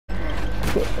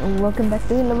Welcome back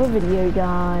to another video,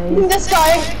 guys. This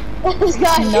guy. No,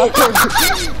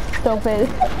 stop it.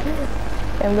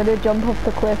 I'm gonna jump off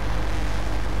the cliff.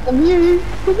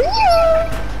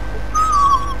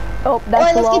 Oh,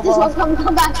 that's let's get this lava. one.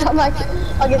 Come back.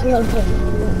 I'll get the other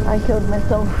one. I killed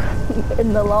myself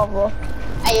in the lava.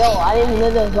 Hey yo, I didn't know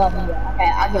there was lava yet.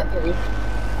 Okay, I'll get it for you.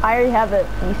 I already have it,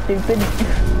 you stupid.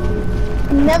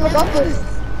 Never got this.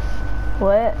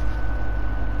 What?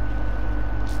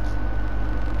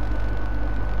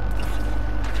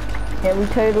 Yeah, we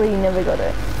totally never got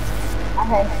it.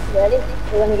 Okay, you ready?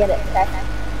 We're gonna get it. Okay.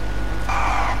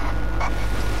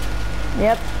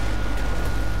 Yep.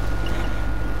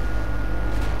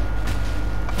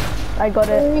 I got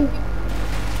it.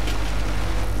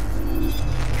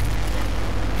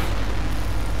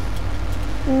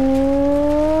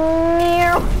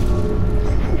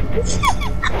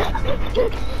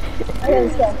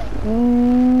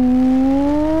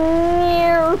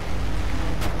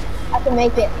 I can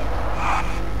make it.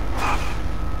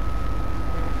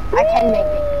 I can make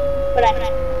it, but I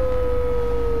can't.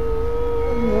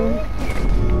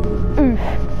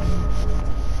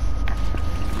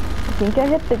 I think I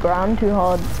hit the ground too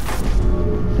hard.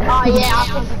 Oh yeah, I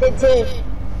think you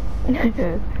did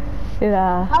too.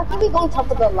 Yeah. How can we go on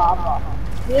top of the lava?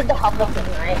 We need the hover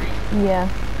thing, right? Yeah.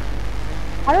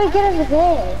 How do we get over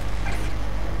there?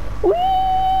 Whee!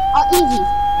 Oh,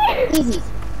 easy.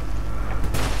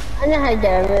 I know how to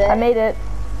get over there. I made it.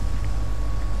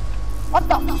 What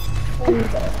the? I'm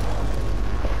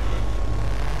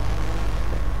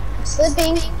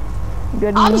slipping.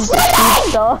 Good I'm news. slipping!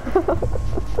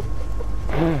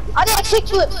 I did a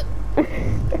kickflip.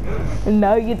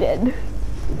 No, you did.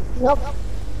 Nope.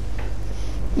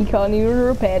 You can't even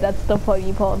repair that stuff on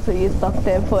your part, so you're stuck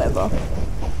there forever.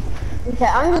 Okay,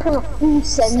 I'm just gonna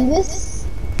send this.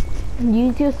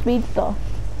 Use your speed stuff.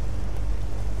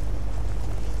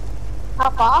 How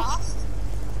fast?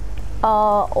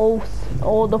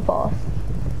 All the fast.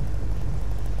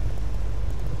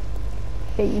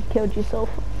 Okay, you killed yourself.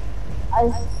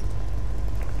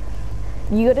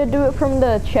 You gotta do it from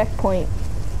the checkpoint.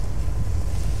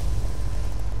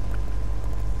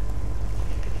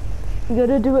 You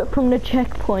gotta do it from the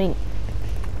checkpoint.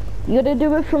 You gotta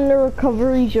do it from the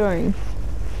recovery zone.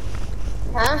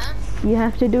 Huh? You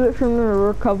have to do it from the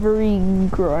recovery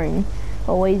zone.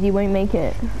 Otherwise you won't make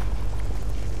it.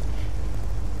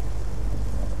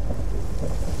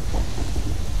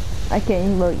 Okay,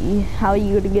 look, how are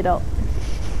you gonna get up?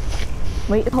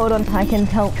 Wait, hold on, I can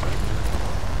help.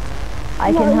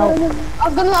 I can help. I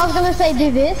was gonna say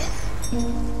do this.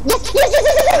 Yes!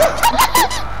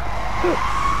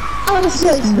 I was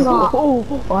so smart. Oh,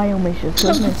 I almost just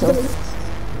killed myself.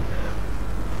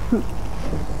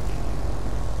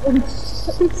 I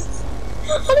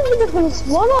don't think I'm gonna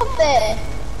spawn up there.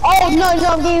 Oh no,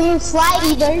 I'm getting a little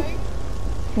slidey though.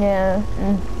 Yeah.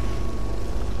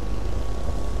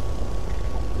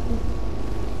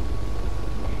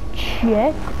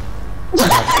 Check.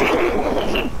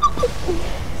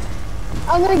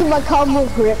 I'm gonna get my car more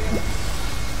grip.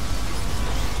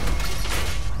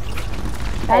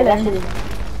 Hello. No.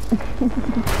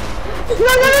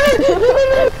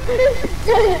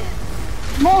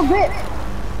 More grip.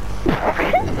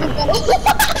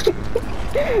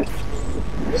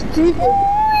 Stupid.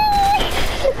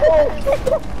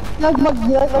 You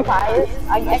like my tires?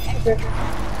 I get extra.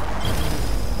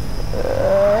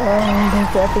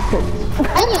 That's epic.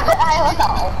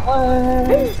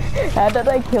 How did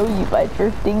I kill you by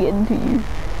drifting into you?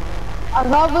 I'm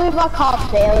probably my car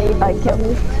daily. I killed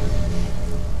you.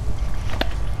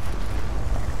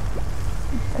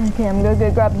 Okay, I'm gonna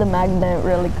go grab the magnet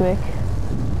really quick.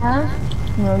 Huh?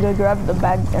 I'm gonna go grab the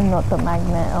bag and not the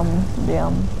magnet,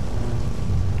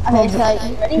 Okay, so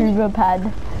you ready? tuber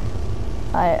pad.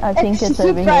 I think it's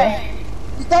over here.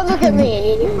 Just don't look at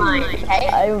me and you're fine, okay?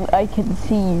 I can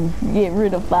see you. Get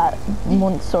rid of that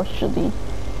monstrosity.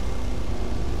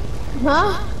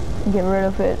 Huh? Get rid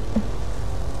of it.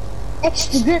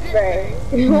 Extra grip,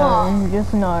 bro.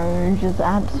 No, just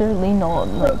absolutely not.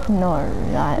 Like, no,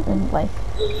 like.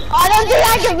 I don't think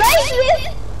I can make this!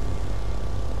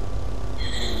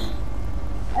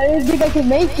 I don't think I can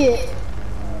make it.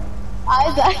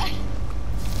 Isaac.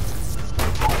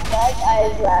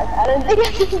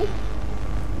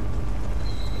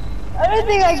 I don't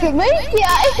think I can make it,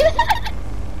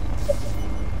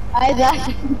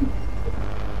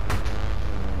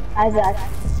 Isaac.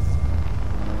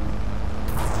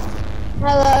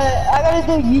 Hello, I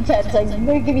gotta do U-turn, so you're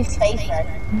gonna give me space, right?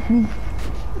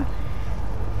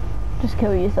 Just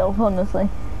kill yourself, honestly.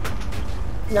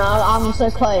 No, I'm so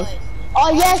close.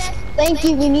 Oh yes, thank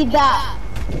you, we need that.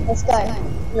 Let's go.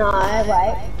 No,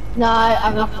 wait. No,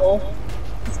 I'm not full.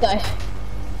 Let's go.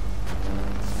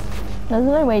 There's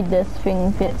no way this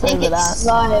thing fits Take over it that.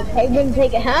 slow. Penguin,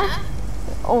 take it, huh?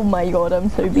 Oh my god, I'm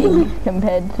so big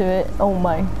compared to it. Oh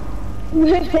my.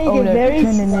 Take Oh it no. very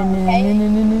No, no, no, slow, no, okay? no, no,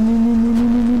 no, no, no, no,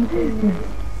 no, no, no.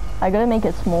 I gotta make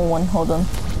a small one, hold on.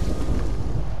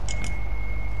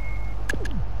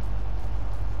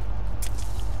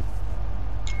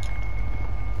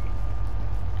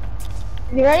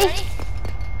 You ready?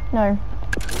 No,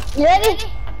 You ready?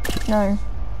 no.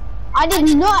 I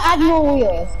did not add more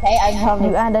wheels, okay? I You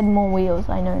promise. added more wheels,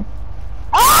 I know.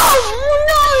 Oh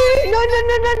no! No, no,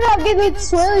 no, no, no! Give it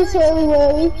slowly, slowly,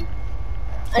 slowly.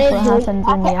 That's what happens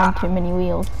when you add too many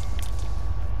wheels.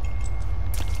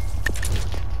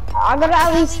 I gotta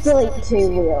at least delete 2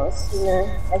 wheels, you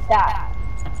know, like that.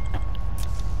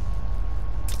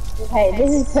 Okay,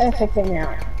 this is perfect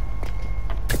now.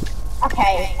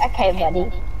 Okay, okay,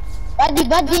 buddy.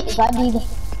 Buddy. Send it!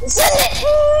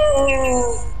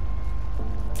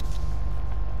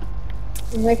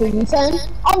 You make a U-turn?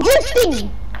 I'm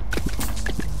drifting!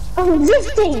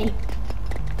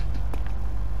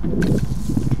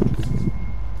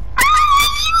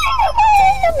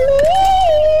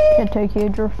 You're Tokyo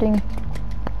drifting.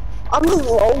 I'm just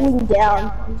rolling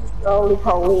down. I'm just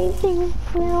rolling.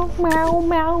 Meow, meow,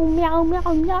 meow, meow,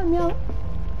 meow, meow, meow.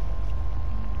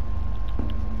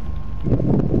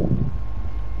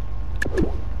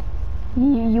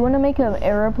 You wanna make an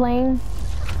aeroplane?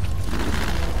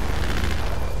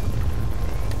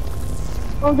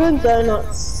 I'm doing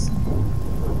donuts.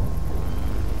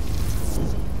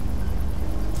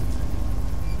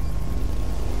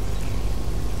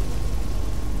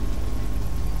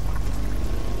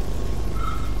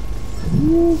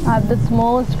 I have the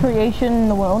smallest creation in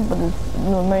the world, but it's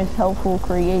the most helpful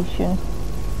creation.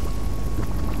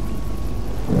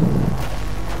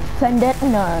 Send it?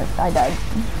 No, I died.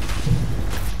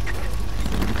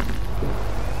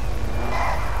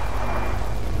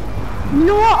 You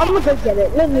know what? I'm gonna go get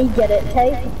it. Let me get it,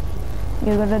 okay?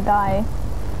 You're gonna die.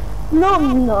 No,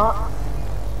 I'm not.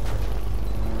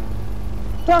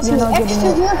 Trust You're me, not getting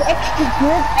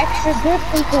extra good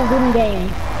people win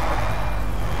games.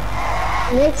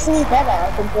 It makes me better,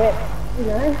 the grip. You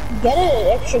know? Get it at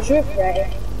extra grip, right?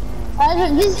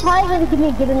 This is probably gonna give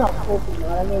me good enough grip, you know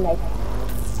what I mean? Like,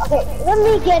 okay, let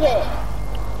me get it.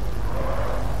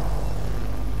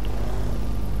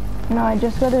 No, I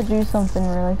just gotta do something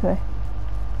really quick.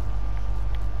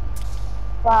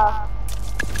 Wow.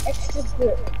 Extra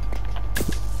grip.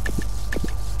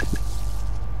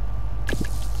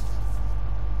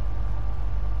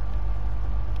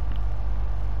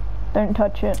 Don't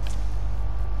touch it.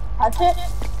 Touch it?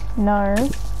 No.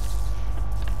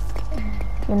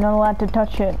 You're not allowed to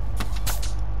touch it.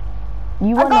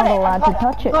 You are not allowed to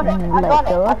touch it. Let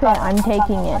go of it. I'm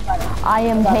taking it. I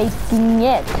am taking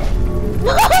it.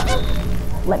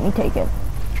 Let me take it.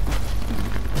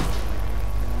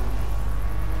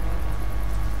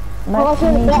 Let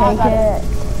me take it.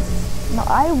 No,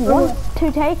 I want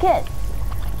to take it.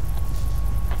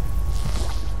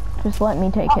 Just let me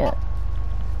take it.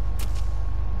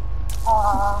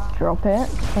 Drop it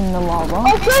in the lava.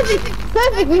 Oh, perfect!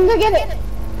 Perfect! We can go get it!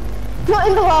 Not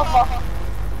in the lava.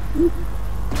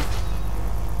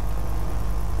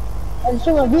 I just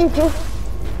show my vehicle.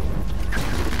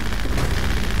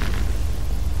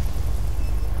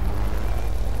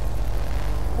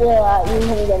 Yeah, you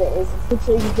can get it. It's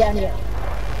literally down here.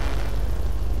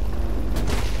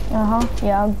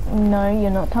 Yeah, no,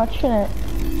 you're not touching it.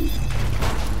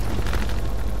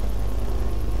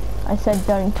 I said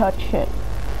don't touch it.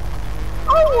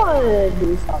 I wanted to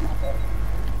do something.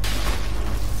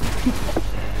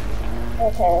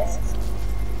 Okay.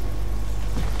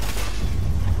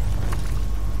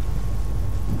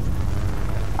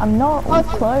 I'm not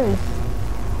close.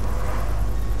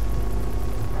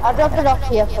 I'll drop it off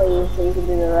here for you so you can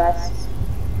do the rest.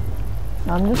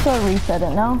 I'm just gonna reset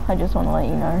it now. I just want to let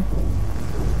you know.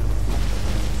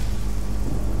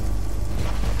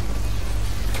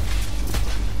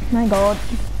 My god.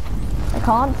 I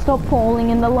can't stop falling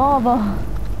in the lava.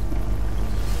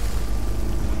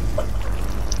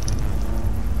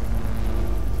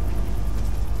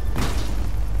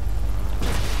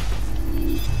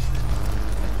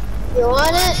 You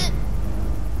want it?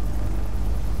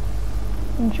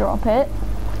 Drop it.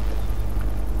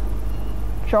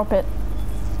 Drop it.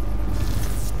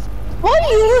 Why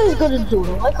are you always gonna do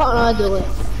it? Why can't I do it?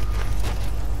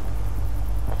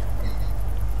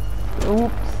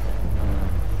 Oops.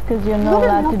 Because you're not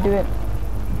allowed to do it.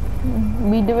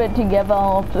 We do it together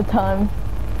all of the time.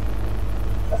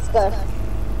 Let's go.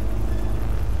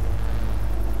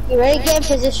 You ready? Get in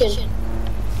position.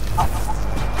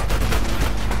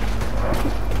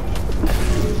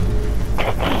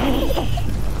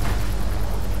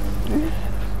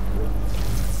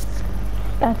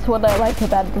 That's what I like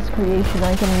about this creation,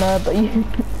 I can murder you.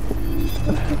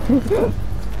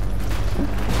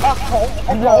 Okay.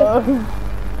 No.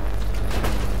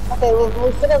 Okay,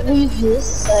 we're gonna lose this,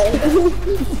 so...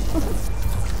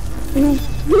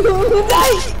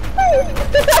 Nice!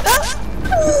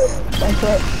 That's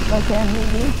it. Okay, I'm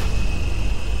leaving.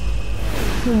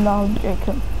 No, I'm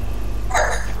joking. I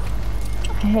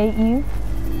hate you.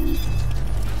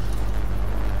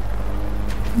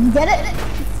 Get it?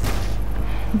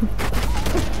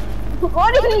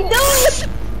 What are you doing?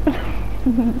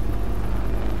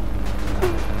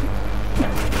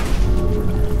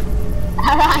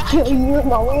 How did I kill you with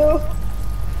my wheels?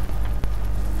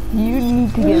 You need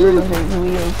to get rid of those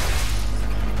wheels.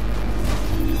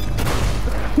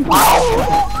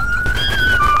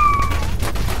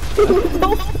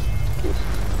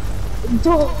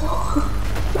 Don't.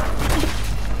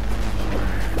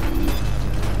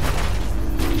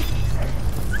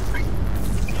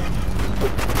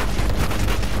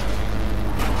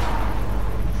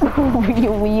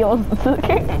 Your wheels.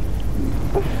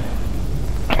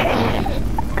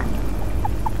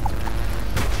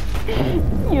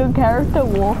 Your character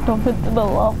walked off into the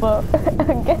lava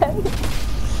again.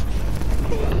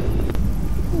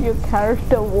 Your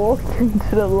character walked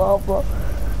into the lava.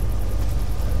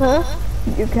 Huh?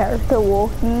 Your character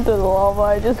walked into the lava,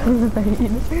 I just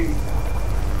made.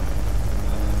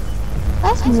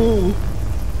 That's mean.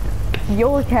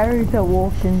 Your character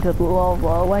walked into the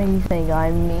lava. Why are you saying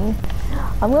I'm me?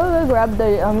 I'm gonna go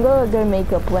I'm gonna go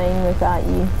make a plane without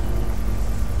you.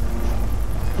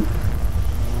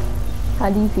 How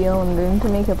do you feel? I'm going to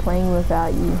make a plane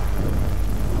without you.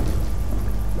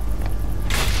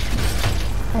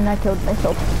 And I killed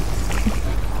myself.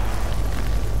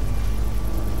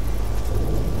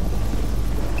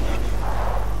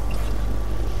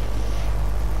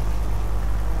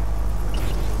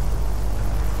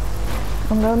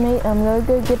 I'm gonna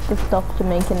go get the stuff to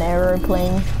make an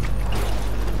aeroplane.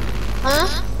 Huh?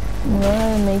 I'm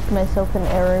gonna make myself an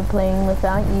aeroplane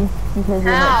without you because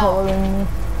you're not following me.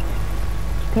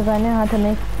 Because I know how to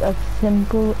make a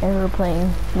simple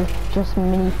aeroplane with just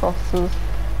mini fossils.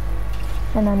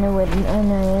 And I know what I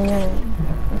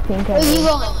think I Where you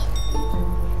know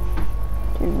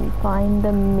to find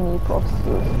the mini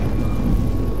fossils.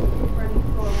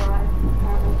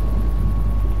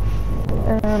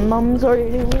 Mom's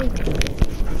already awake.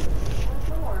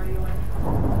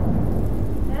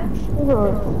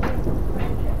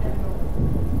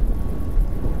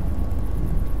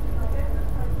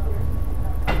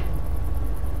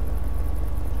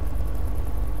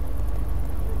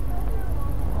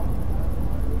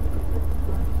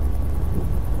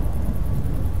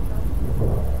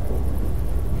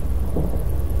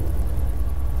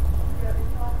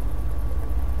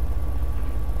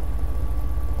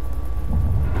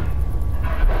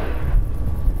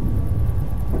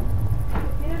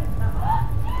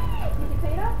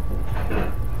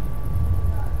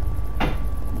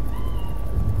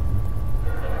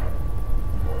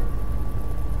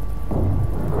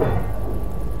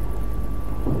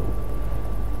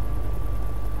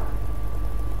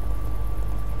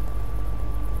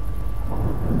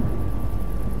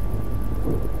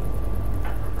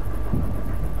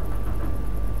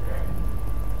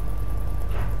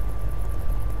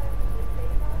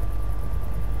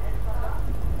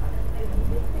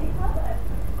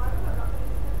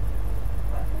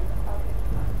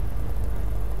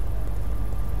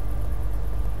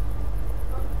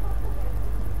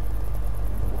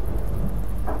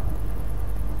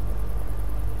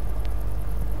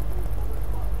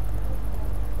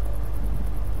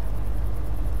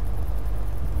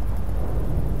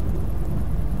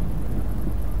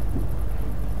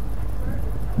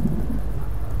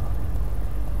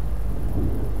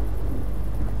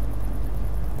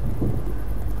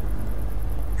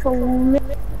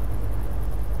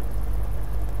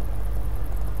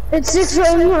 It's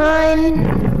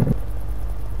 6:09.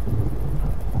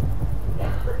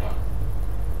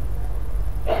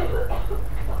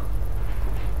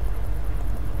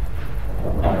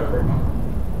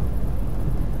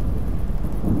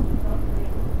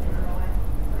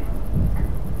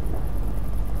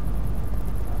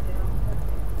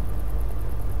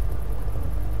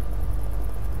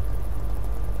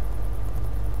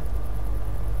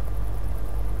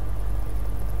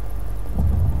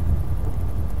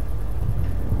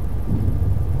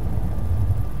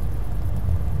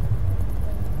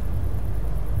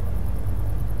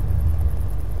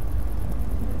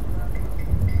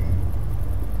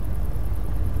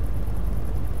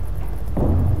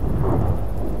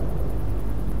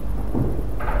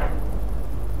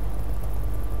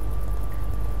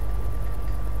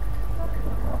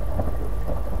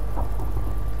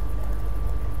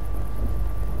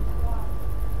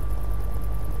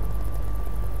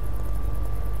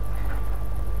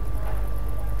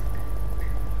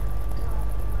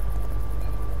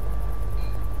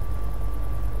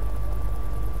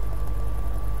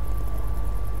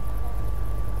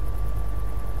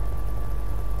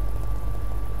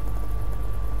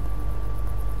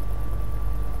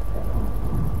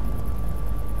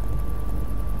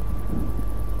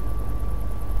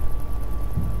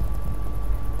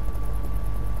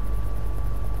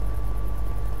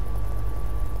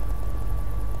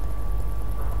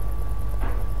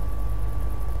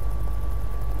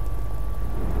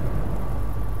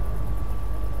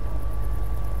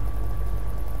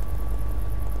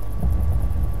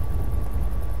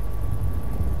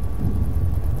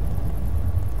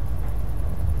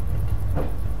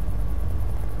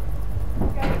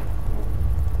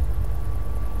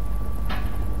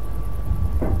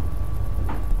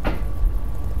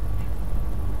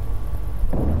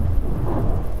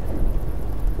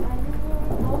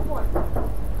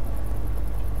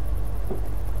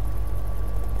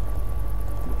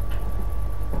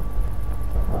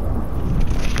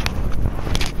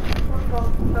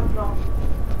 How'd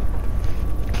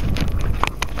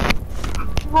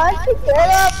you get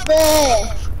up there?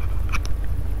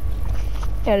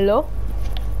 Hello?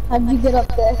 How'd you get up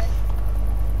there?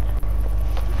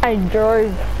 I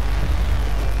drove.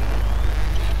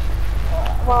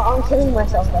 Well, I'm killing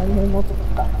myself by doing multiple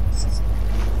times.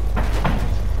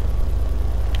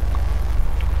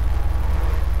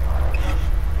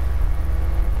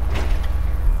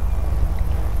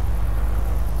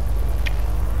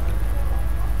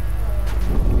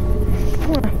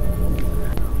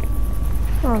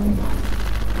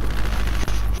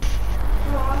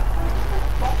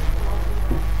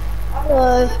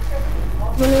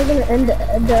 When are we gonna end the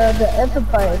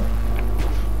episode?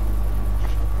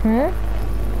 Hmm?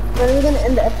 When are we gonna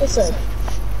end the episode?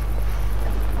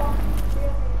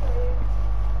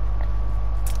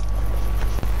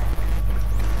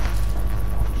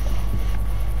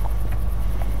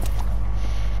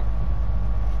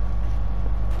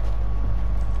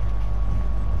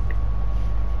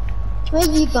 Where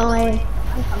are you going?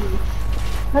 I'm coming.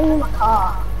 I'm in my car.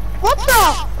 What the?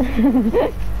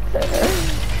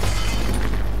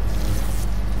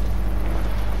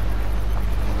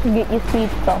 Get your speed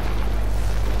stuff.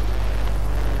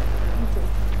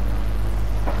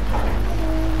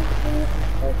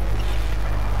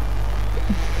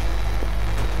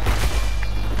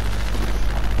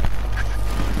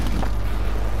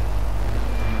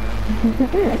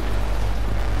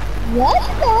 What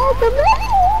the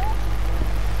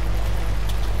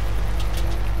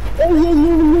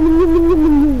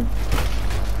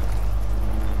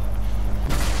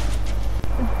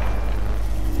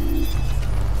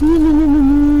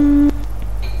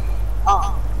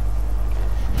Oh.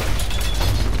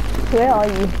 Where are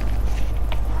you?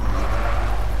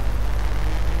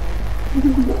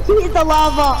 Hit the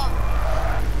lava.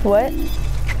 What?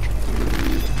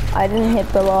 I didn't hit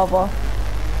the lava.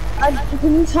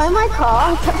 Can you try my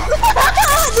car? I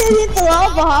didn't hit the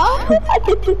lava, huh?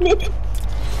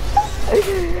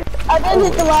 I didn't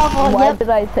hit the lava. Why Yep. did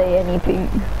I say anything?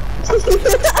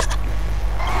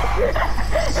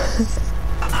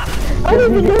 I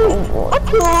don't even know.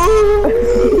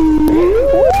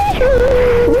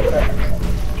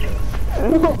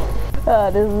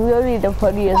 This is gonna be the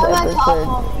funniest episode.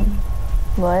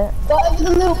 What? Go over the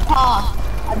little park.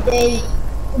 The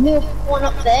little one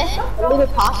up there. The little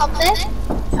park up there.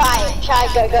 Try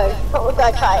it, go. Go, try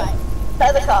it.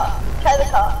 Try the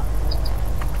car.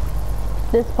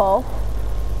 This Paul?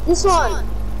 This one.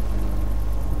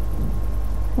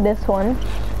 This one?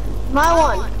 My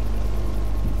one.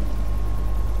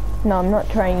 No, I'm not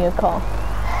trying your car.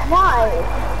 Why?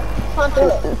 Can't do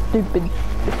it. This is stupid.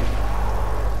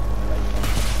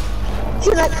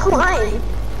 Can I climb?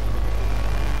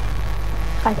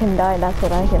 I can die, that's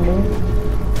what I can do.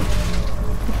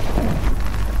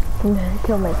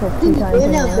 Kill myself 2 times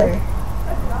in a row.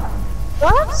 Do I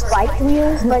have spike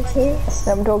wheels by chance?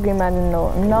 I'm talking about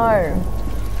no.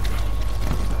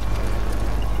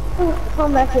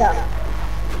 Come back here.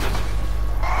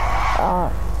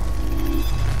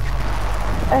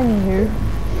 Anywho.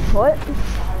 What?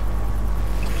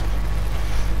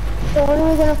 So when are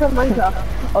we gonna put Minecraft?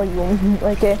 Oh, you want me?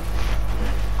 Okay.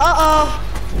 Uh-oh.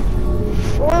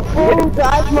 We're full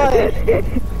drive mode.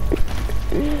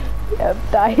 Yep,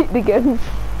 died again.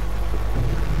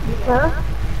 Huh?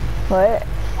 What?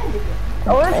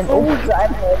 Oh, we're full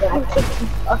drive mode.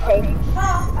 Okay.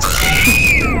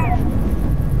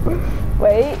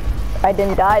 Wait, I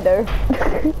didn't die though.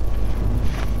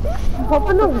 I'm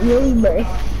hoping a wheelie bird.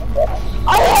 I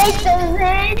hate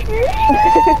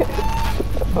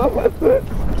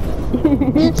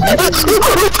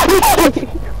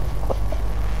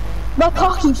My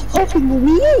cocky's popping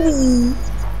wheelie.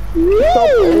 Stop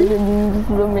it,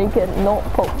 to make it not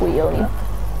pop wheelie.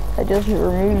 I just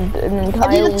removed an I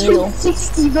entire did a wheel.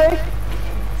 360, bro.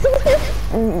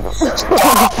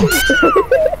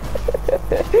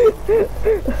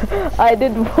 I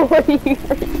did 43.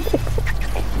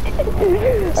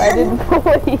 I did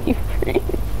 43.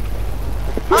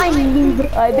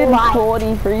 I did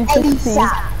 43.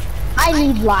 I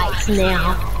need lights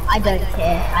now. I don't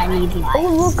care. I need lights.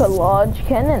 Oh look, a large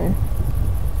cannon.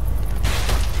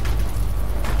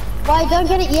 Well, I don't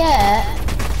get it yet.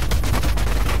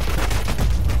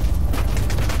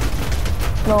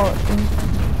 No,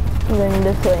 then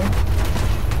this way.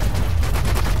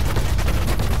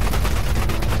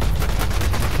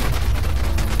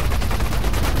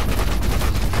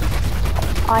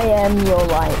 I am your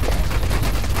light.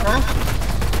 Huh?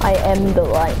 I am the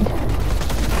light.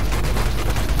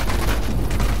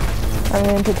 I'm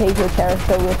going to take your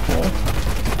character with me.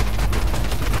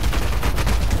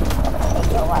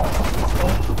 Your light.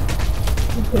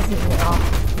 pisses me off.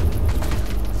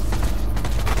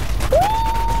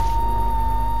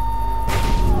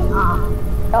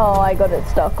 Oh, I got it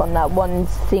stuck on that one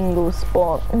single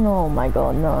spot. Oh my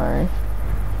god, no.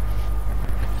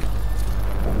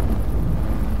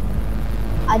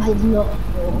 I did not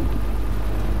fall.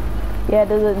 Yeah,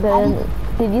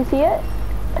 did you see it?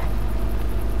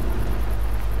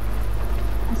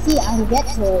 I see I can get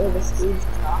to it with the speed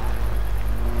stuff.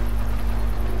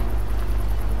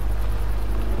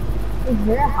 It's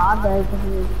very hard though because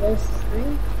it's very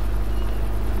slippery.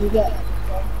 You get...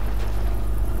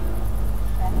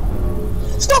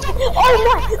 Stop! Oh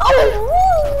my! Oh!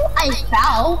 I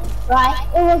fell, right?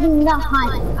 It wasn't that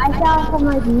high. I fell from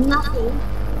like nothing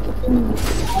in the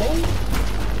sky.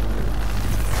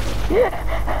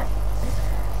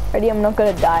 Ready, I'm not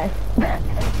gonna die.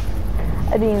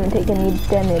 I didn't even take any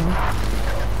damage.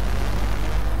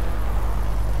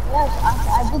 Yes,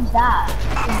 I did that.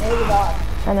 I made it up.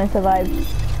 And I survived.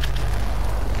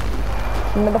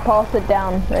 I'm gonna pass it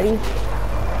down. Ready?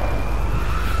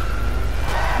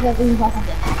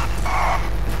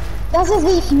 That's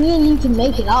if me and you can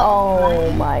make it up. Oh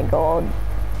right? my god.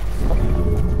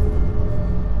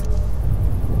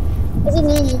 Is it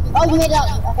me? Oh, you made it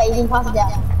up. Okay, you can pass it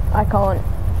down. I can't.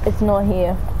 It's not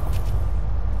here.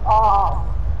 Oh.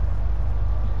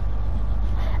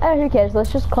 Oh, who cares?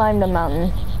 Let's just climb the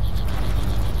mountain.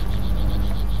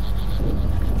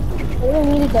 We don't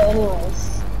need to go anyways.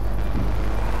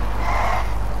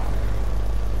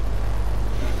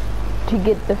 To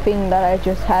get the thing that I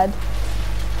just had.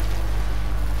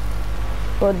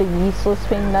 Or the useless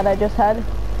thing that I just had.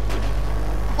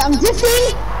 I'm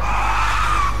dipping!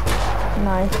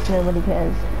 Nice, nobody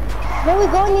cares. Where are we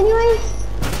going anyways?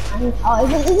 Oh,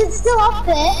 is it still up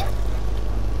there?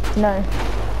 No.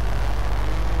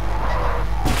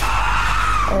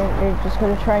 We're just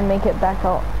gonna try and make it back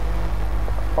up.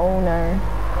 Oh no.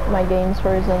 My game's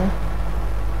frozen.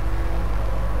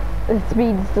 The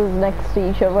speeds next to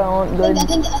each other aren't good. I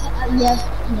think yes,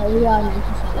 no, we are.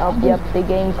 Oh, yep, the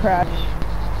game crashed.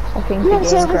 I think the Yeah, game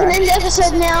so we can crashed. end the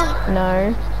episode now.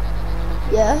 No.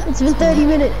 Yeah, it's been 30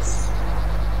 minutes.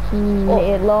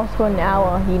 It lasts for an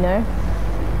hour, you know?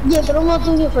 Yeah, but I'm not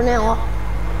doing it for an hour.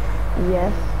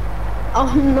 Yes.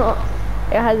 I'm not.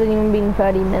 It hasn't even been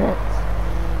 30 minutes.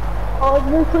 Oh, it's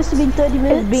been close to being 30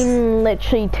 minutes. It's been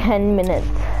literally 10 minutes.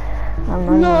 I'm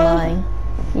not even lying.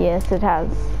 Yes, it has.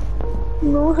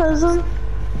 No, it hasn't.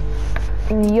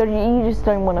 You just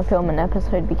don't want to film an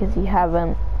episode because you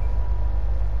haven't.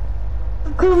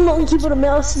 Because I'm not on keyboard and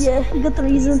mouse, yeah, you got the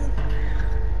reason.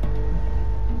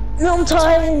 No, I'm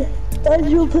tired. I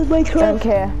will play Minecraft. Don't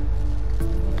care.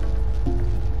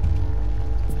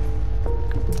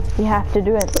 You have to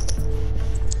do it.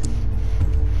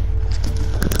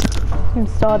 I'm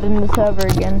starting the server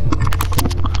again.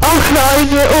 I'm trying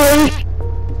it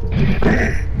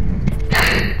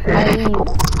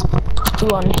I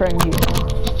will unfriend you.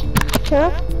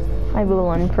 Huh? I will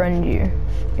unfriend you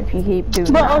if you keep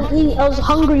doing But that. I was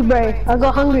hungry, bro. I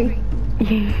got hungry.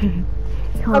 You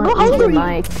I got hungry.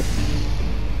 Mike.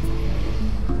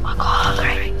 I got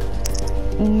hungry.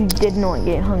 You did not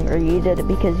get hungry. You did it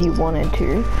because you wanted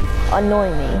to annoy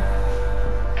me.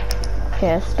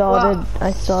 Okay, I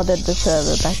started the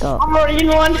server back up. I'm already in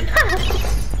one.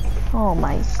 Oh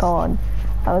my god.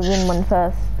 I was in one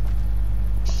first.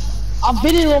 I've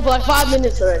been in one for like 5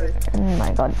 minutes already. Oh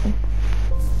my god.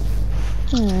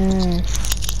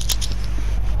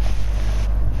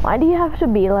 Why do you have to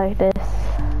be like this?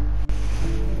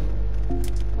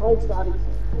 Oh, it's not easy.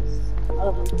 I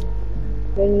don't know.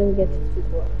 Don't even get to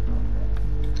people.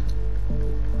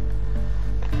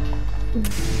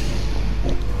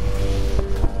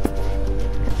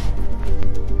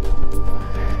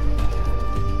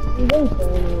 You don't say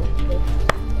anything.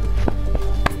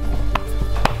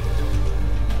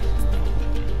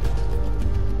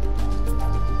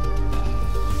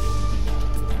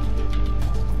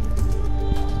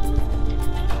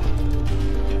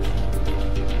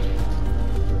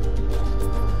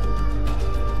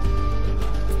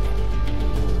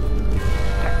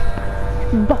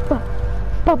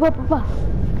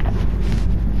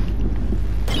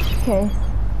 Okay.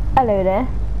 Hello there.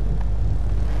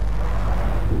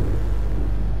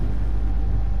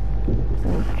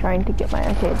 I'm trying to get my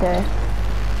okay there.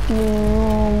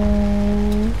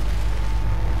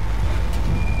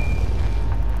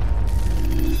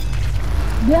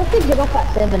 You have to get off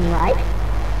at 7, right?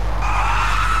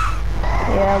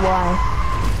 Yeah, why?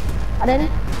 I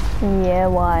didn't. Yeah,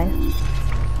 why?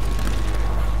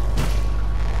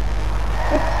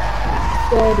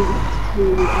 30.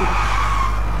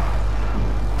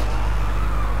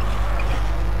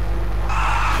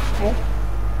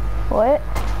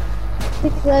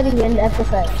 30 in the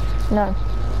episode. No.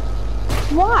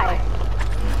 Why?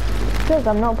 Because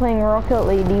I'm not playing Rocket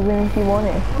League even if you want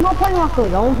it. I'm not playing Rocket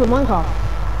League, I want to play Minecraft.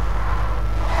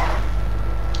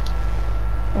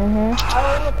 Mhm. I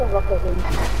don't want to play Rocket League.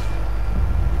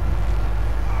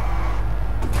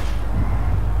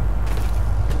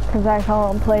 Because I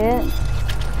can't play it.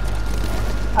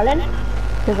 Alan?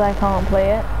 Because I can't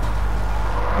play it.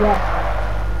 Yeah.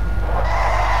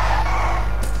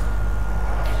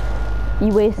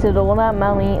 You wasted all that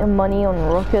money on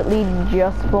Rocket League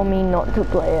just for me not to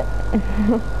play it.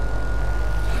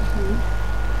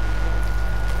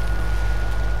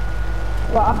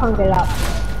 Well, I can't get up.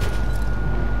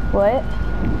 What? I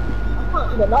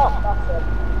can't get up, that's it.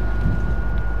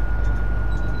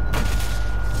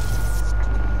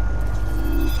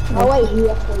 Oh wait, you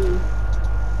have to leave.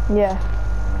 Yeah.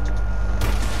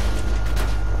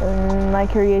 And my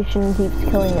creation keeps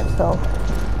killing itself.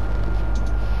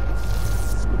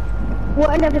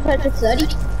 What, an episode of 30?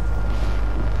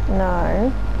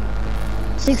 No.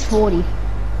 640.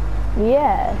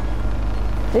 Yeah.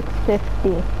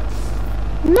 650.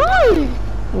 No!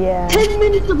 Yeah. 10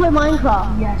 minutes to play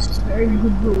Minecraft. Yes, very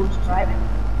good rules, right?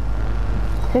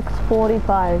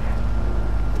 645.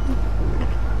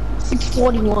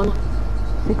 641.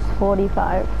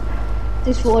 645.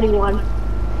 641.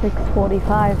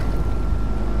 645.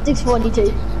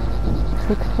 642.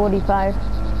 645.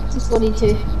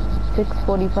 642.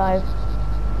 645.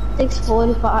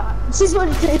 645.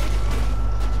 642.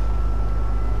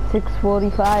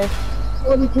 645.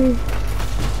 42.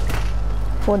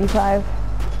 45.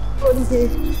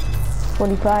 42.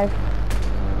 45.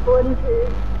 42.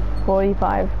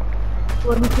 45.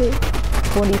 42.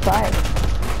 45.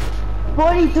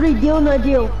 43, deal no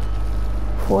deal.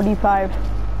 45.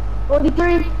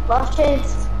 43, last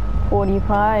chance.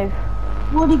 45.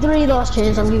 43, last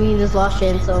chance. I'm giving you this last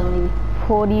chance only.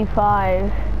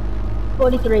 45.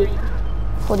 43.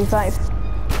 45.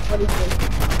 43.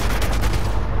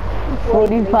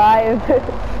 45.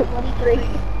 43.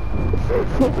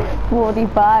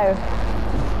 45.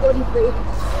 43.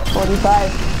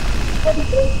 45.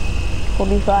 43.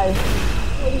 45.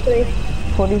 43.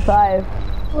 45.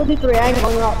 43, I ain't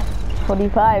going up.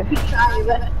 45.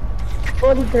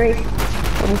 43.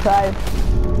 45.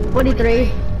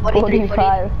 43.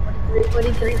 45.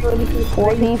 43. 43.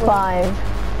 45.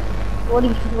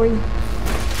 43.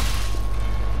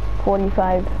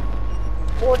 45.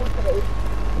 43.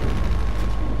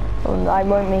 I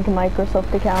won't make a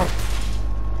Microsoft account.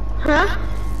 Huh?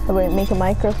 I won't make a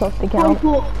Microsoft account.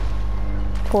 44.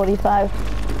 45.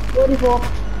 44.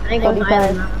 I ain't going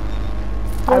 45. higher.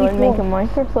 I won't make a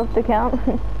Microsoft account.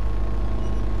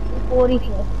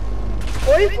 44.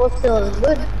 44 still is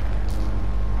good.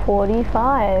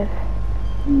 45.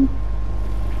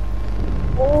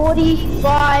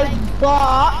 45,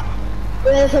 but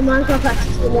where's the Minecraft at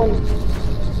 6 in the morning?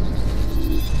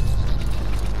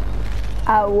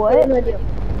 At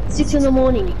what? 6 in the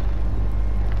morning.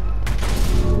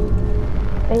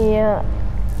 Yeah.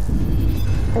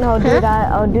 And I'll do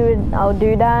that. I'll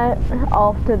do that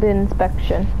after the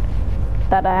inspection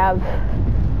that I have.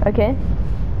 Okay?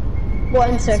 What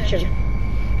inspection?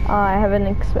 I have an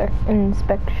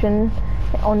inspection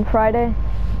on Friday.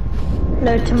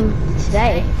 No,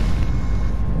 today.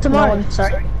 Tomorrow, No.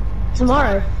 sorry.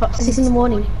 Tomorrow, 6 in the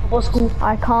morning, before school.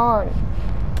 I can't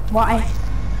Why?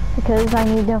 because I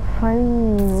need a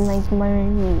phone, like my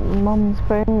mom's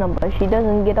phone number. She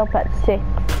doesn't get up at 6.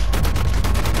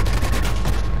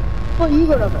 Well, you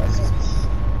got up at 6.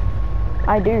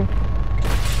 I do.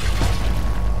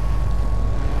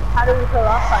 How did we play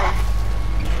last time?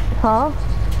 Huh?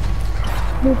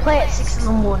 We play at 6 in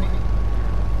the morning.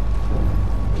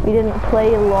 We didn't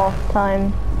play last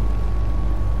time.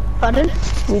 Pardon?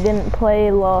 We didn't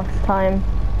play last time.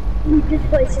 We did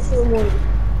play 6 in the morning.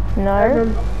 I No?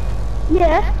 remember.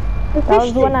 Yeah. That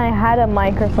was when I had a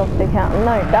Microsoft account.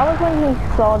 No, that was when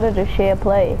he started to share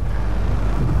play.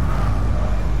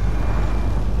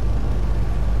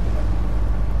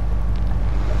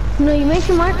 No, you made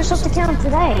your Microsoft account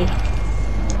today.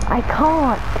 I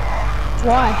can't.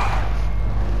 Why?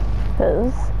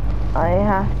 Because I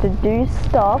have to do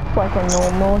stuff like a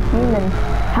normal human.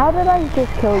 How did I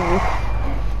just kill you?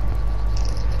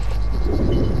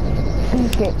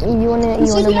 Okay, you wanna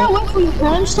So make... wait for your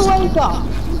parents to wake up.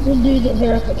 We'll do the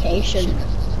verification.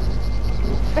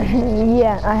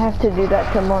 Yeah, I have to do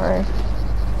that tomorrow.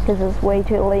 Because it's way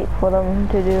too late for them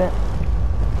to do it.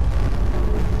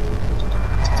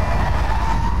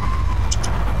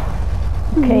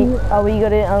 Okay, are we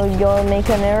gonna make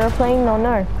an airplane or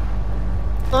no?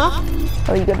 Huh?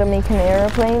 Are you gonna make an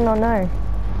airplane or no?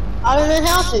 I don't know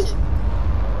how to.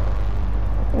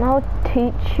 And I'll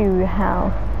teach you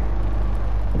how.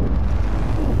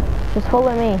 Just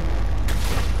follow me.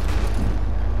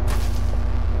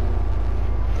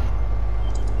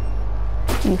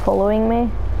 You following me?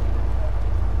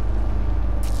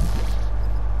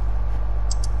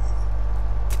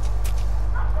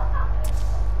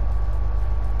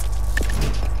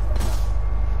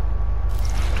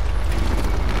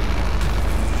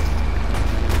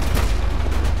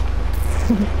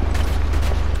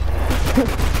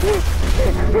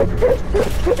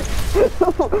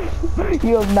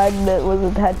 Your magnet was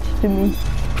attached to me.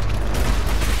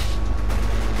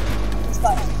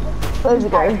 Let's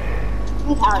go.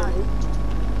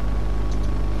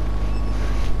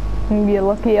 You're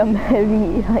lucky I'm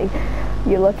heavy, like,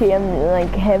 you're lucky I'm like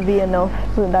heavy enough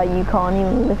so that you can't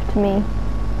even lift me.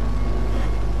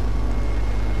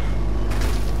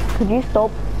 Could you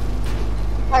stop?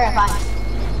 Okay, fine.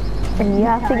 And you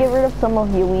have to get rid of some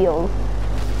of your wheels.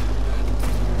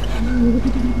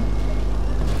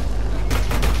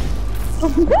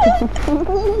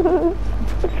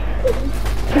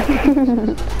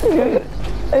 Yeah.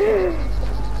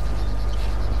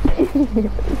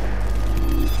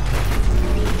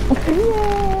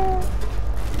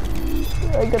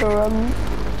 I gotta run.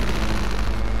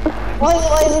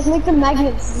 Wait, let's make the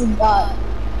magnets,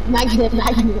 magnet.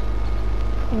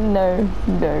 No.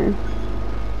 No.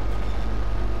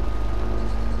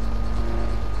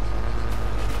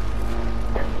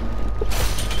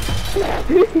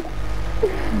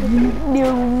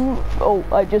 Oh,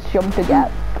 I just jumped a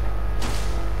gap.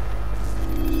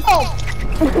 Oh!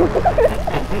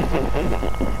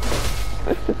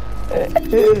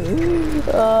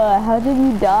 How did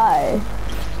you die?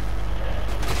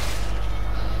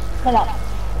 Shut up.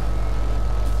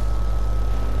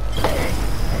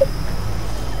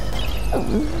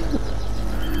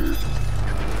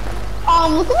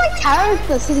 Look at my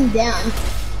character sitting down.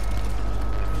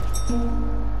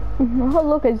 Oh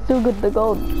look, I still got the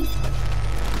gold.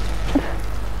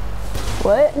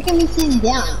 What? Look at me sitting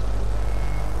down.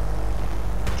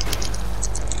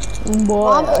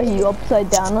 What? Are you upside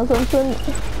down or something?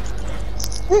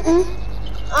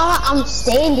 I'm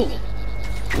standing.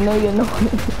 No, you're not.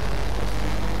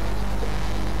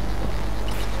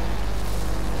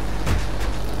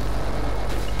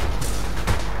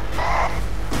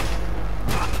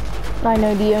 I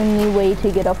know the only way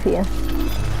to get up here.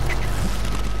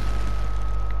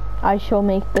 I shall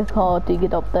make the car to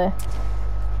get up there.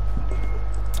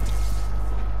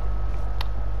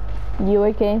 You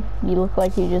okay? You look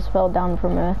like you just fell down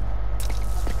from a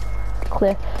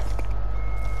cliff.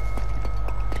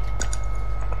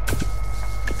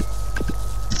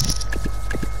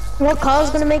 What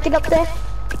car's gonna make it up there?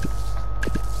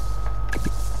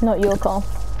 Not your car.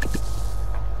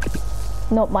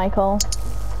 Not my car.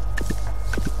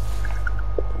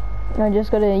 I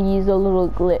just gotta use a little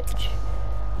glitch.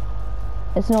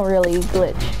 It's not really a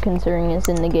glitch considering it's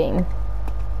in the game.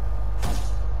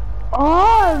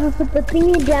 Oh, we put the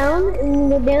thingy down and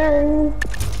go down.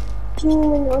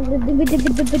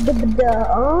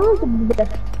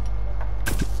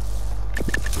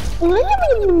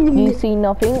 You see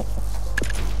nothing?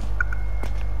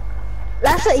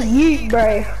 That's a yeet,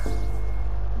 bro.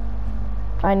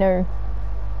 I know.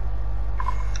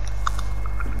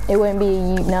 It won't be a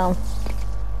yeet now.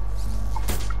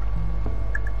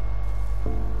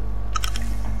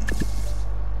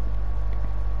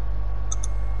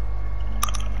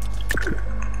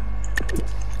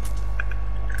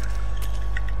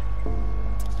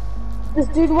 This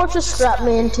dude watches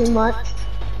Scrapman too much.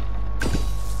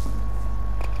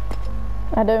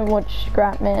 I don't watch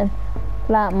Scrapman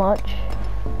that much.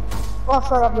 Oh,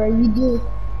 shut up, bro. You do.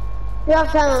 You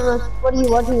have time on us. What are you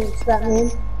watching,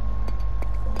 Scrapman?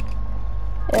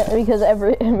 Yeah, because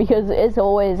it's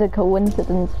always a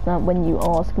coincidence that when you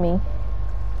ask me,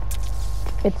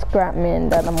 it's Scrapman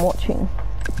that I'm watching.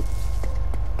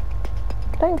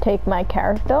 Don't take my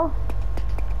character.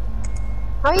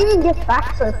 How do you even get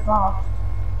back so far?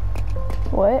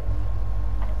 What?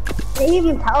 They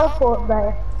even teleport,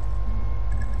 bro.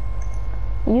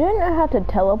 You don't know how to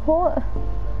teleport?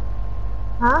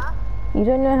 Huh? You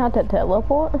don't know how to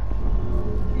teleport?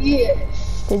 Yeah.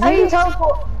 How do you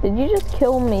teleport? Did you just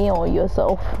kill me or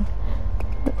yourself?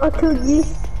 I killed you.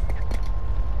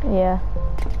 Yeah,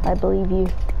 I believe you.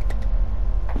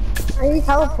 How do you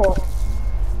teleport?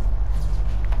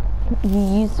 You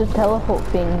used to teleport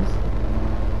things.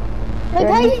 Like,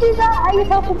 how do you do that? How do you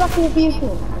teleport back in the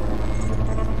vehicle?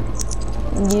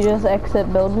 You just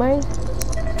exit build mode?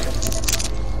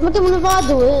 What if I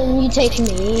do it and you take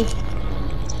me?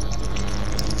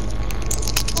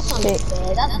 That's not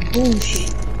fair, that's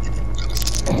bullshit.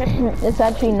 It's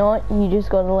actually not. You just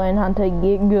gotta learn how to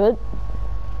get good.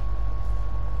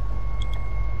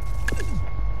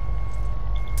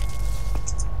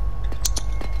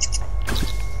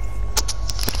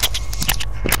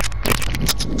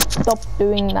 Stop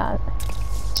doing that.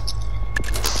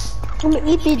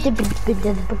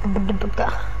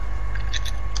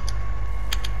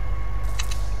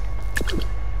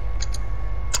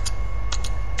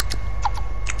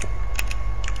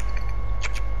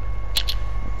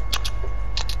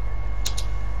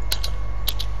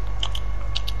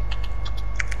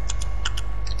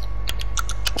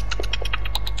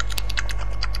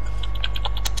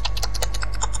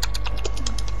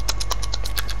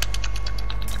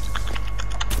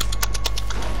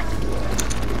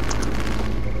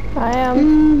 I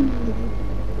am.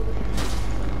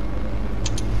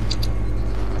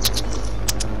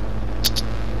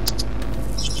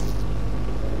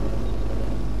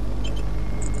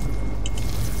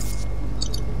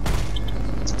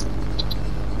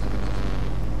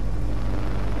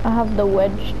 I have the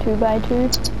wedge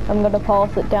 2x2. I'm gonna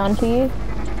pass it down to you.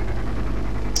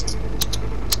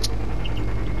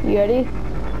 You ready?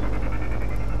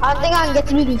 I think I can get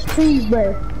through these trees,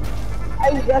 bro.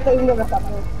 Okay, you never stop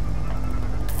me.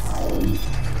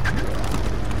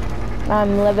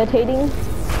 I'm levitating.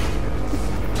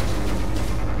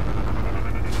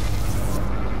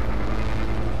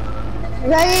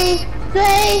 Ready?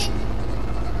 3.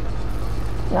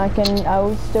 I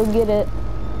will still get it.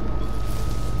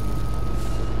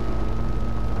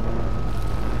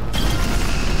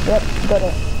 Yep, got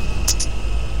it.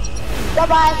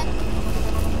 Bye-bye.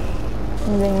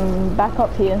 Moving back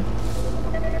up here.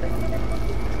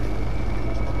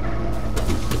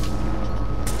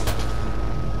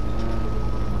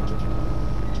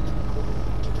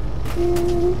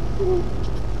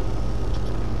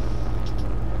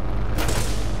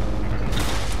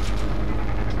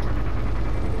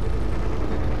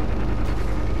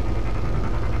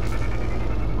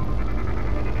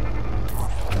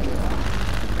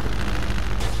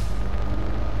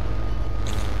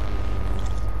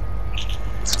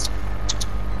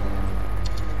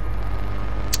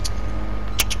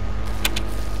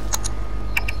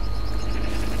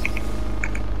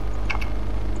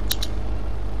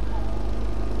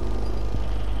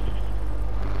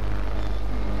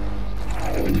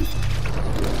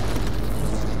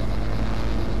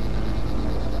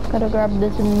 Gotta grab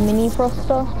this mini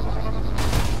froster.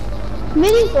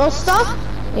 Mini froster?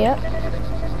 Yep.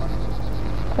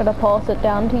 Gotta pass it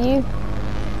down to you.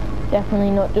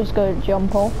 Definitely not just go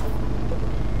jump off.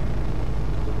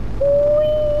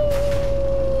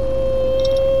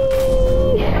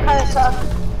 Okay, so.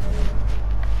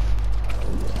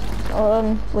 Hold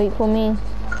on, wait for me.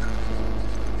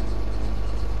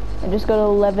 I just gotta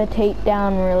levitate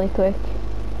down really quick.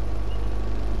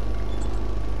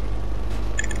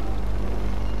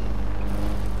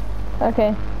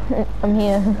 Okay, I'm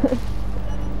here.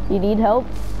 You need help?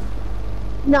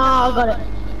 No, I got it.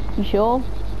 You sure?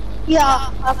 Yeah,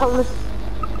 I promise.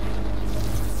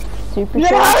 Super Yeah,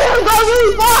 sure? I'm going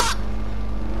really fast!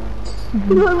 I'm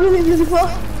going really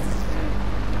fast.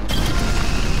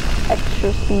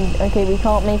 Extra speed. Okay, we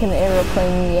can't make an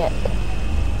aeroplane yet.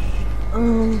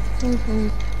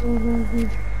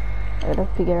 I gotta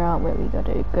figure out where we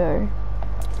gotta go.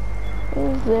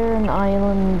 Is there an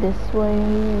island this way?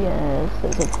 Yes,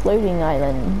 there's a floating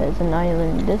island. There's an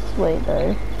island this way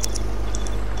though.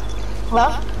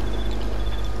 What?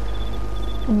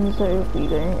 And so we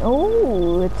going.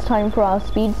 Oh, it's time for our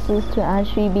speedsters to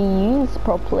actually be used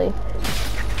properly.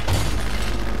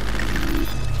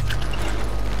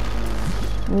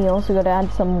 We also gotta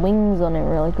add some wings on it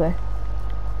really quick.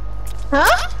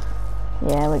 Huh?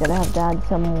 Yeah, we're gonna have to add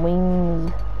some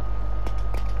wings.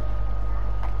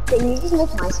 Can you just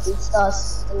make my speed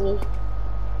stars thingy?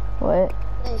 What?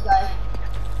 There you go.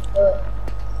 Do it.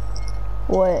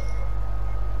 What?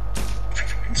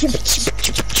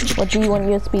 What do you want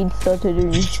your speedster to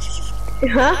do?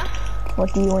 Huh?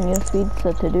 What do you want your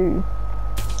speedster to do?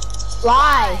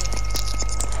 Fly.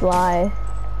 Fly.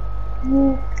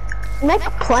 Make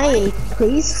a plane,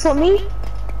 please, for me.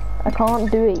 I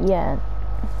can't do it yet.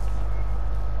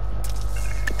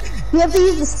 You have to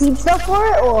use the speed stuff for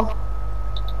it, or?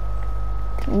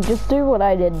 Just do what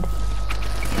I did.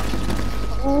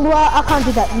 Well, I can't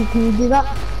do that. Can you do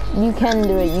that? You can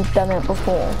do it, you've done it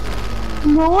before.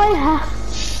 No, I have.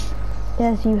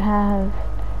 Yes, you have.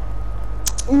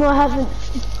 No, I haven't.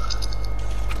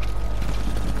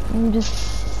 You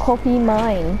just copy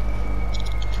mine.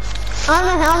 I don't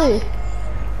know how to.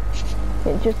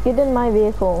 Okay, just get in my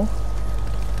vehicle.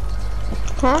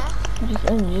 Huh?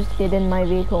 Just get in my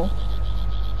vehicle.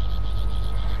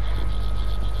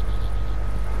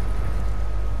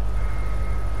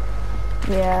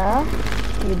 Yeah,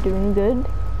 you're doing good.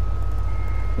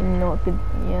 You're not good.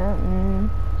 Yeah.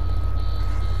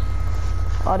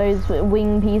 Are those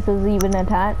wing pieces even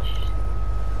attached?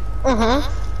 No,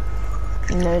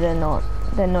 they're not.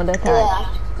 They're not attached.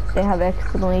 Yeah. They have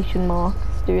exclamation marks,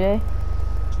 do they?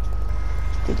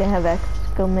 Do they have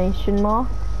exclamation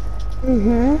marks?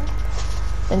 And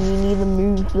you need to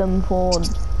move them forward,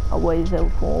 otherwise they'll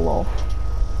fall off.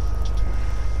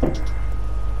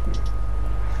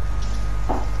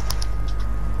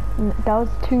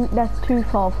 That's too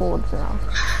far forwards now.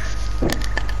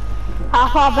 How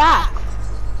far back?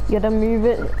 You gotta move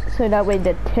it so that way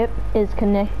the tip is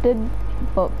connected,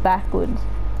 but backwards.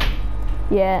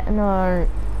 Yeah, no,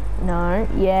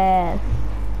 yes.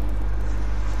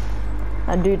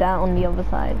 I'll do that on the other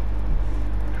side.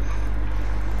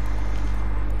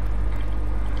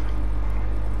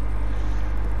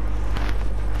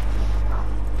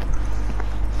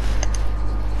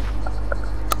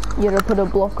 You gotta put a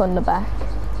block on the back.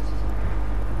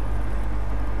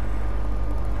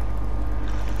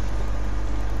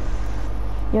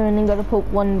 You only gotta put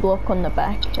one block on the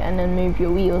back and then move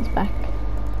your wheels back.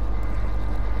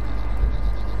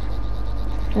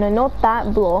 No, not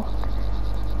that block.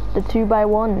 The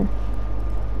 2x1.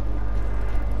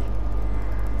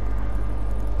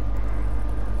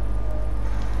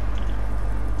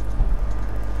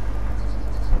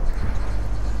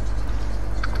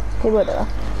 Okay, whatever.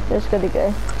 Just gotta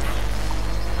go.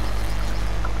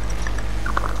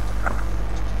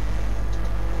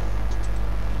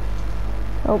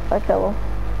 Oh, I fell off.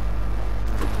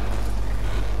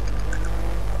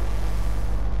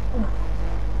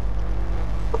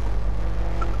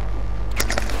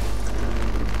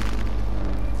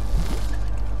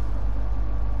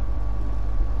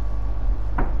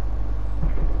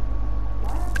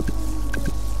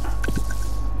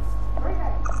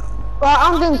 Well,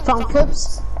 I'm doing front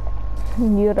flips.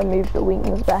 You gotta move the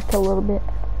wings back a little bit.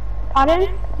 Pardon?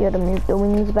 You gotta move the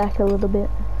wings back a little bit.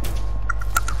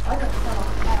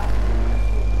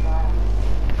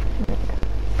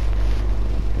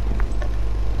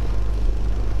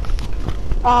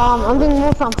 I'm doing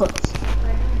more front flips.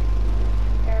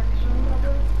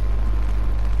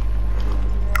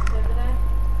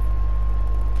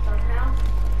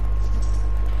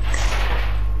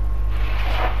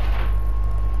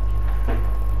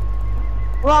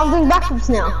 Well, I'm doing backflips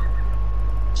now.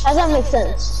 Does that make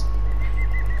sense?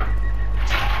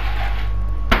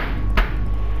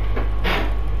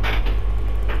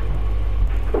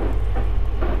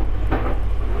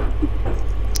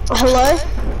 Hello?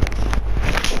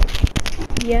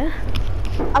 Yeah?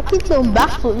 I keep doing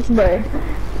backflips, bro.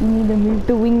 You need to move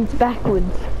the wings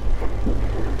backwards.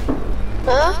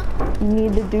 Huh? You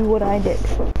need to do what I did.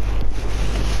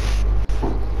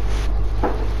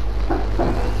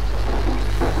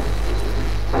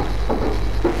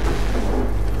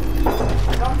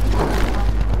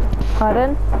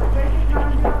 Pardon?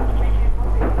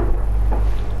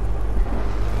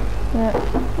 Yeah.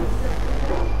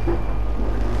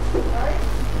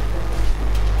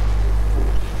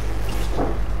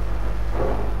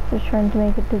 Just trying to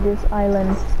make it to this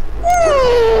island.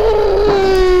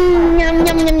 Yum,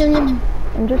 yum, yum, yum, yum.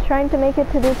 I'm just trying to make it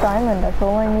to this island. That's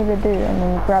all I need to do. And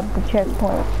then grab the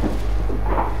checkpoint.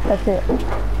 That's it.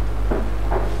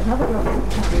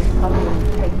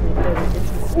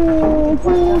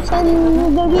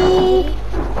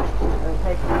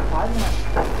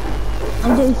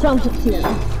 I'm doing front flips now.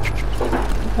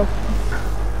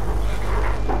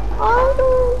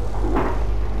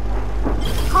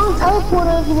 Can't teleport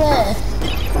over there.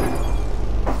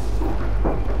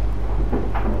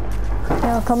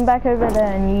 Yeah, I'll come back over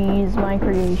there and you use my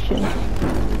creation.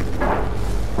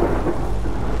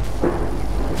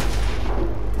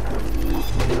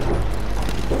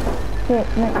 Okay,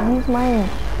 no, use mine.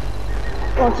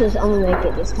 Watch this, I'm gonna make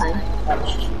it this time.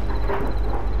 Watch.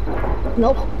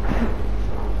 Nope.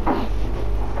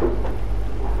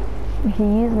 He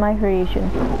used my creation.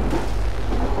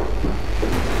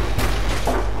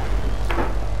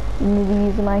 You need to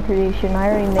use my creation. I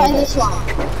already made Try it. this one.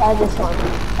 Try this one.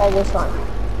 Try this one.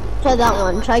 Try that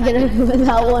one. Try get over with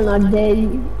that one. I dare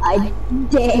you. I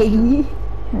dare you.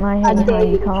 I hate how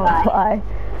you can't fly.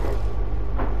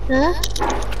 Huh?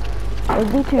 It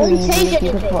would be too Don't easy change if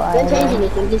you could anything. fly. Don't change though.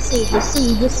 anything. Just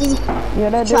see. You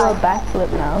gotta do a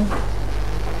backflip now.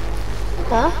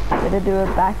 Huh? You gotta do a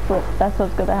backflip. That's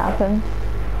what's gonna happen.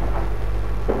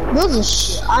 Those are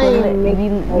shit. I ain't even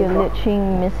making. You're literally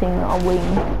missing a wing.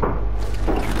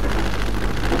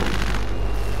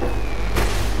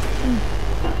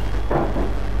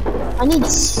 I need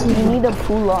speed. You need to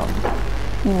pull up.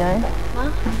 You know?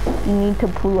 Huh? You need to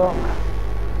pull up.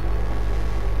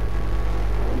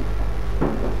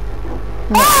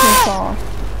 Not too far.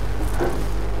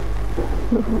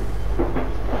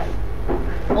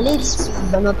 I need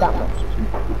speed, but not that much.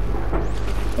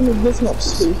 I need this much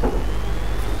speed.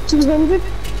 200?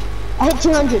 I hit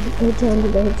 200. I hit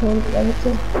 200. I hit 200. I hit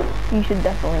 200. You should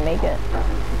definitely make it.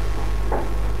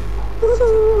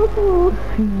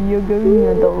 You're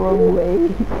going the wrong way.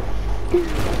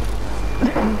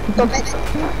 Stop it.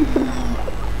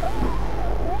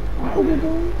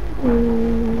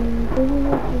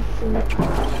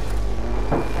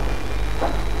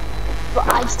 But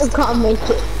I still can't make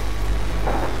it.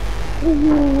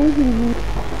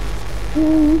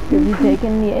 Because you're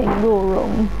taking the angle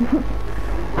wrong.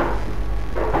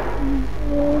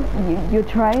 You're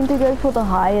trying to go for the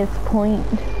highest point.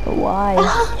 Why?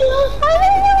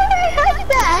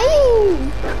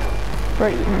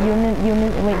 Right, wait,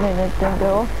 no, don't go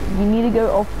off. You need to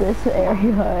go off this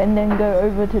area and then go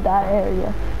over to that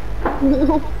area. You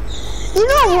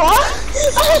know what?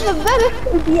 I have a better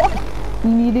idea.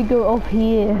 You need to go off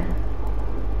here.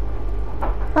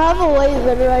 I have a way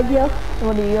better idea.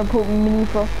 What are you gonna put mini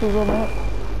fossils on it?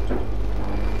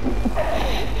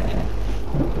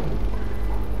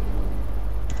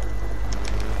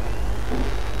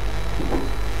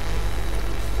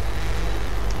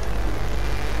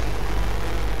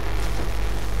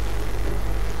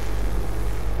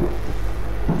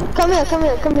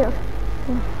 Come here.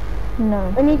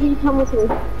 No. I need you to come with me.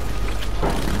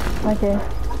 Okay.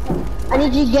 I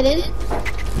need you to get in.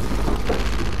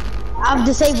 I've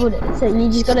disabled it, so you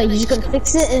just gotta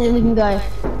fix it and then we can go.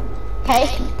 Okay?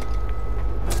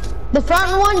 The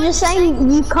front one, just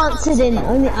saying you can't sit in,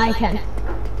 only I can.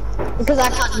 Because I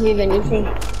can't move anything.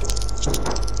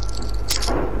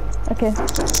 Okay.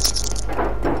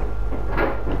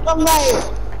 Come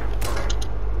right.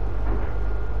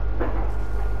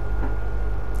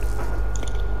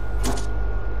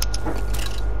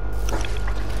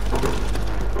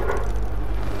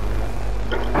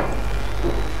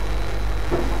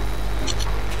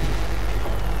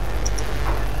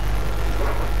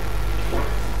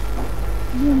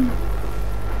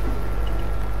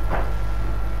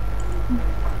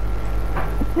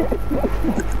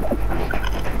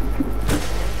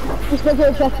 Let's go to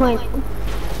a checkpoint.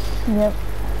 Yep.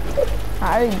 I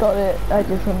already got it. I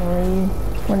just want to leave.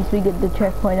 Once we get the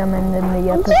checkpoint, I'm ending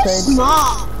the episode. I'm so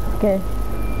smart. Okay.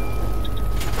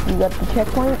 You got the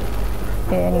checkpoint?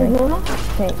 Okay, anyway.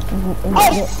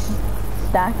 Okay,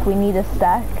 stack. We need a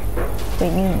stack. We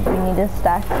need a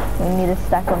stack. We need a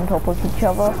stack on top of each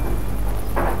other.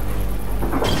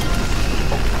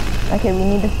 Okay, we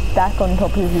need a stack on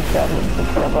top of each other,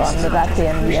 and that's the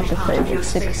end of the episode.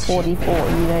 It's 6:44,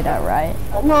 you know that, right?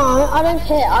 No, I don't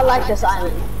care. I like this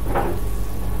island.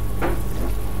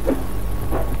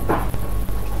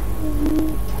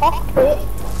 Fuck it.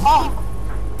 Fuck.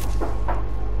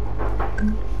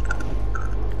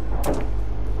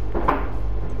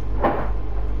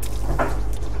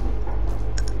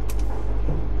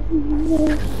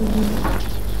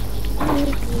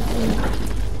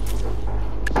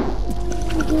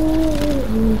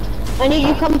 I need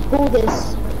you to come pull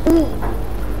this.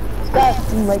 Let's go.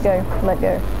 Let go, let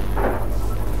go.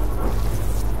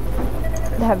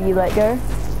 Have you let go?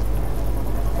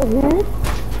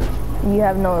 You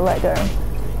have not let go.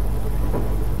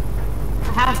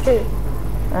 I have to.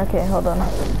 Okay, hold on.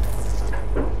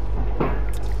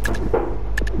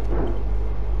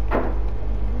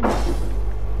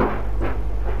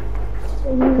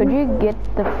 Could you get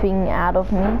the thing out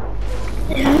of me?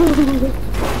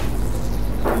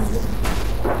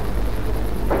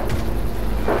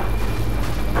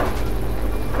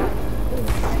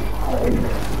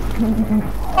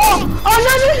 Oh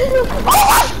no!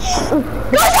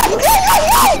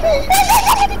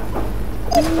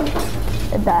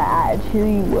 That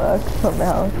actually works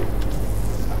somehow.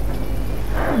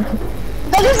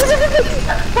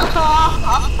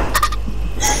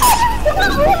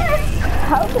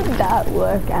 How did that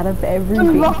work out of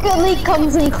everything? Rocket League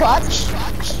comes in clutch.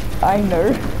 I know.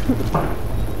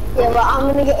 Yeah, but I'm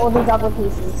gonna get all these other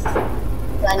pieces.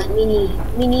 And we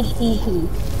need PP.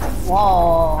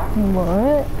 Whoa.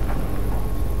 What?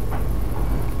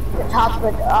 The top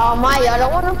with Maya, I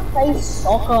don't wanna play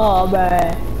soccer,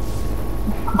 man.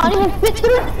 I can't even fit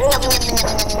through.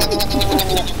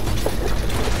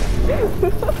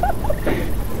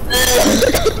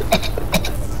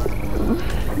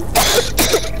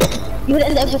 You would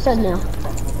end the episode now.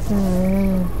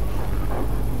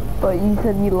 But you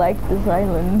said you liked this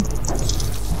island.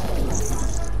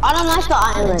 I don't like the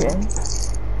island.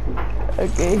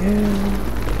 Okay.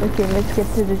 Okay, let's get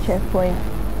to the checkpoint.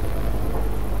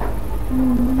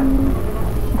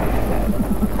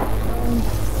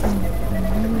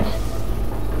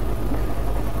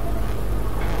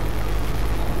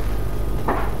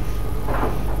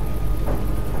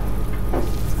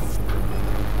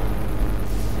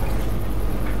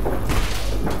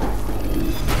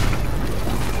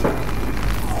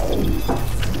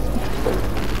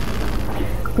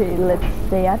 Okay, let's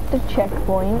stay at the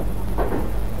checkpoint.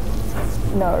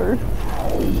 No.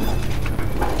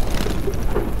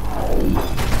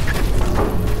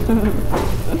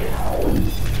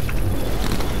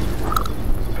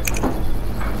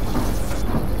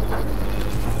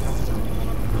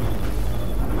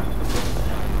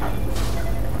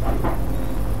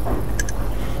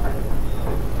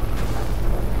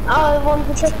 I want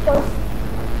the checkpoint.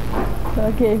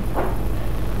 Okay.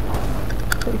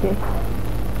 Okay.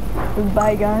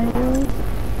 Bye guys.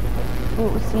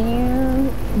 We'll see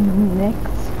you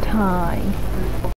next time.